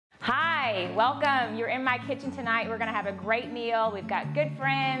Hi, welcome. You're in my kitchen tonight. We're gonna have a great meal. We've got good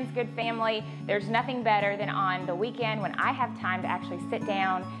friends, good family. There's nothing better than on the weekend when I have time to actually sit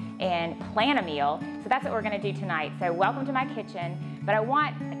down and plan a meal. So that's what we're gonna do tonight. So welcome to my kitchen, but I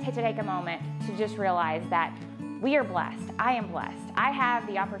want to take a moment to just realize that we are blessed. I am blessed. I have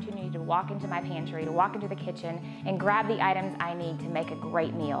the opportunity to walk into my pantry, to walk into the kitchen and grab the items I need to make a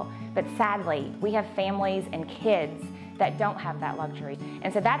great meal. But sadly, we have families and kids that don't have that luxury.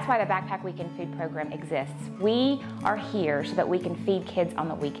 And so that's why the Backpack Weekend Food Program exists. We are here so that we can feed kids on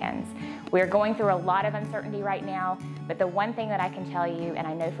the weekends. We're going through a lot of uncertainty right now, but the one thing that I can tell you, and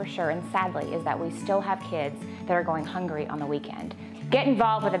I know for sure, and sadly, is that we still have kids that are going hungry on the weekend. Get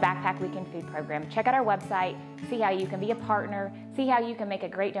involved with the Backpack Weekend Food Program. Check out our website, see how you can be a partner, see how you can make a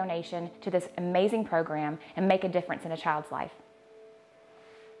great donation to this amazing program and make a difference in a child's life.